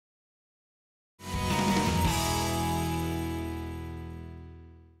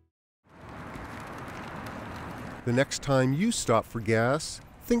The next time you stop for gas,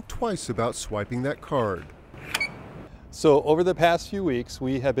 think twice about swiping that card. So over the past few weeks,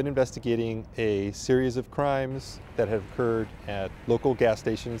 we have been investigating a series of crimes that have occurred at local gas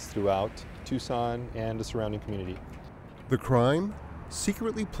stations throughout Tucson and the surrounding community. The crime?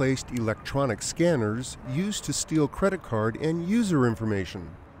 Secretly placed electronic scanners used to steal credit card and user information.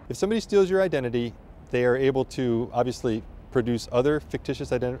 If somebody steals your identity, they are able to obviously produce other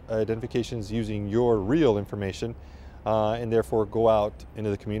fictitious identifications using your real information and therefore go out into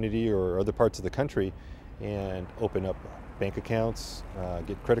the community or other parts of the country and open up bank accounts,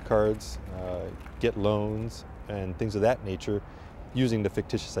 get credit cards, get loans, and things of that nature using the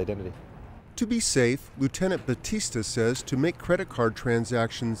fictitious identity. To be safe, Lieutenant Batista says to make credit card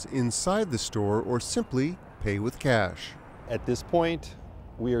transactions inside the store or simply pay with cash. At this point,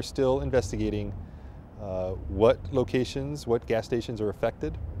 we are still investigating what locations, what gas stations are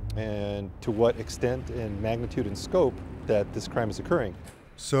affected, and to what extent and magnitude and scope that this crime is occurring.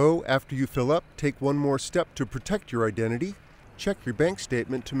 So, after you fill up, take one more step to protect your identity. Check your bank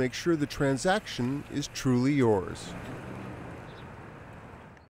statement to make sure the transaction is truly yours.